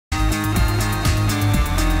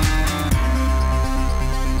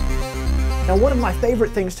Now, one of my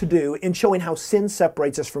favorite things to do in showing how sin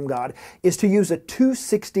separates us from God is to use a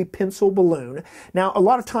 260 pencil balloon. Now, a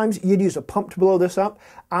lot of times you'd use a pump to blow this up.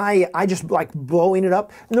 I just like blowing it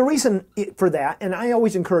up. And the reason for that, and I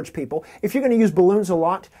always encourage people, if you're going to use balloons a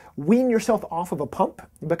lot, wean yourself off of a pump,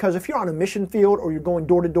 because if you're on a mission field or you're going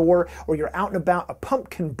door to door or you're out and about, a pump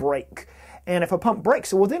can break. And if a pump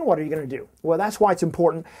breaks, well, then what are you going to do? Well, that's why it's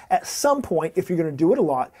important at some point, if you're going to do it a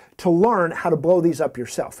lot, to learn how to blow these up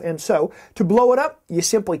yourself. And so to blow it up, you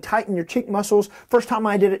simply tighten your cheek muscles. First time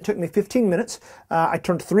I did it, it took me 15 minutes. I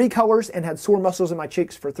turned 3 colors and had sore muscles in my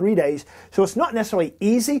cheeks for 3 days. So it's not necessarily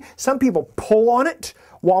easy. Some people pull on it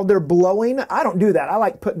while they're blowing. I don't do that. I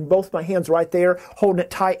like putting both my hands right there, holding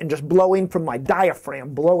it tight and just blowing from my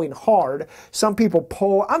diaphragm, blowing hard. Some people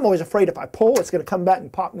pull. I'm always afraid if I pull, it's going to come back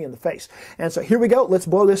and pop me in the face. And so here we go. Let's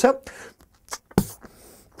blow this up.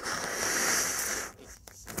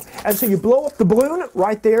 And so you blow up the balloon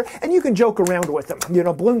right there, and you can joke around with them. You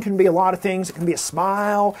know, balloon can be a lot of things. It can be a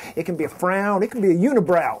smile, it can be a frown, it can be a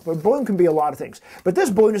unibrow. A balloon can be a lot of things. But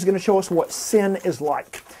this balloon is going to show us what sin is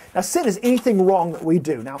like. Now, sin is anything wrong that we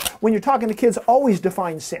do. Now, when you're talking to kids, always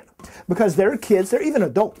define sin. Because there are kids, there are even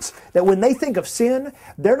adults, that when they think of sin,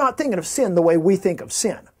 they're not thinking of sin the way we think of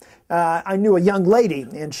sin. I knew a young lady,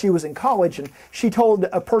 and she was in college, and she told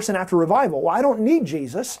a person after revival, well, I don't need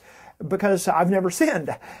Jesus because I've never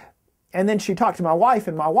sinned. And then she talked to my wife,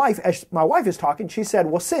 and as my wife is talking, she said,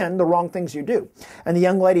 well, sin, the wrong things you do. And the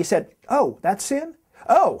young lady said, oh, that's sin?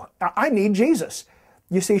 Oh, I need Jesus.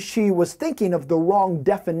 You see, she was thinking of the wrong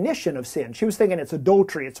definition of sin. She was thinking it's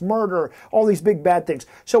adultery, it's murder, all these big bad things.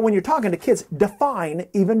 So when you're talking to kids, define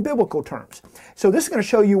even biblical terms. So this is going to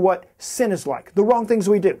show you what sin is like, the wrong things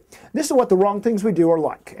we do. This is what the wrong things we do are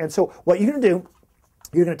like. And so what you're going to do,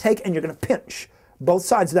 you're going to take and you're going to pinch both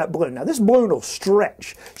sides of that balloon. Now, this balloon will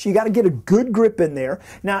stretch, so you got to get a good grip in there.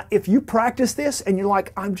 Now, if you practice this and you're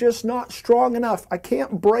like, I'm just not strong enough, I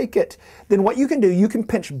can't break it, then what you can do, you can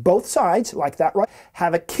pinch both sides like that, right?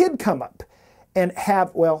 Have a kid come up and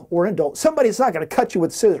have, well, or an adult, somebody that's not going to cut you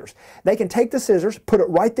with scissors. They can take the scissors, put it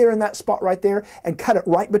right there in that spot right there, and cut it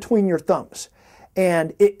right between your thumbs.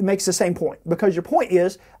 And it makes the same point, because your point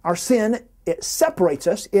is, our sin, it separates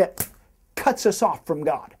us, it cuts us off from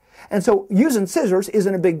God. And so using scissors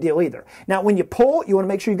isn't a big deal either. Now, when you pull, you want to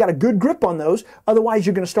make sure you've got a good grip on those. Otherwise,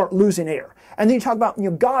 you're going to start losing air. And then you talk about,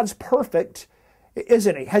 God's perfect,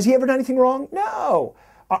 isn't He? Has He ever done anything wrong? No.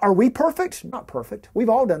 Are we perfect? Not perfect. We've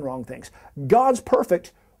all done wrong things. God's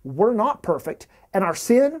perfect. We're not perfect. And our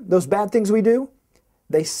sin, those bad things we do,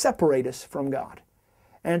 they separate us from God.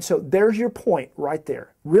 And so there's your point right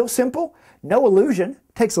there. Real simple, no illusion.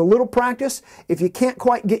 Takes a little practice. If you can't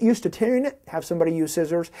quite get used to tearing it, have somebody use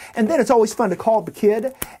scissors. And then it's always fun to call the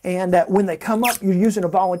kid. And when they come up, you're using a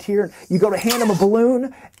volunteer. And you go to hand them a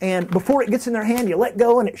balloon. And before it gets in their hand, you let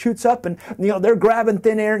go and it shoots up. And they're grabbing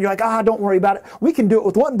thin air. And you're like, don't worry about it. We can do it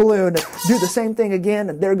with one balloon. And do the same thing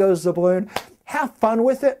again. And there goes the balloon. Have fun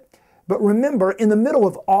with it. But remember, in the middle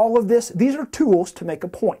of all of this, these are tools to make a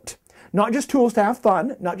point. Not just tools to have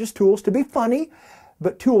fun, not just tools to be funny,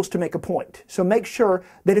 but tools to make a point. So make sure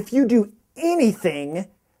that if you do anything,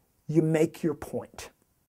 you make your point.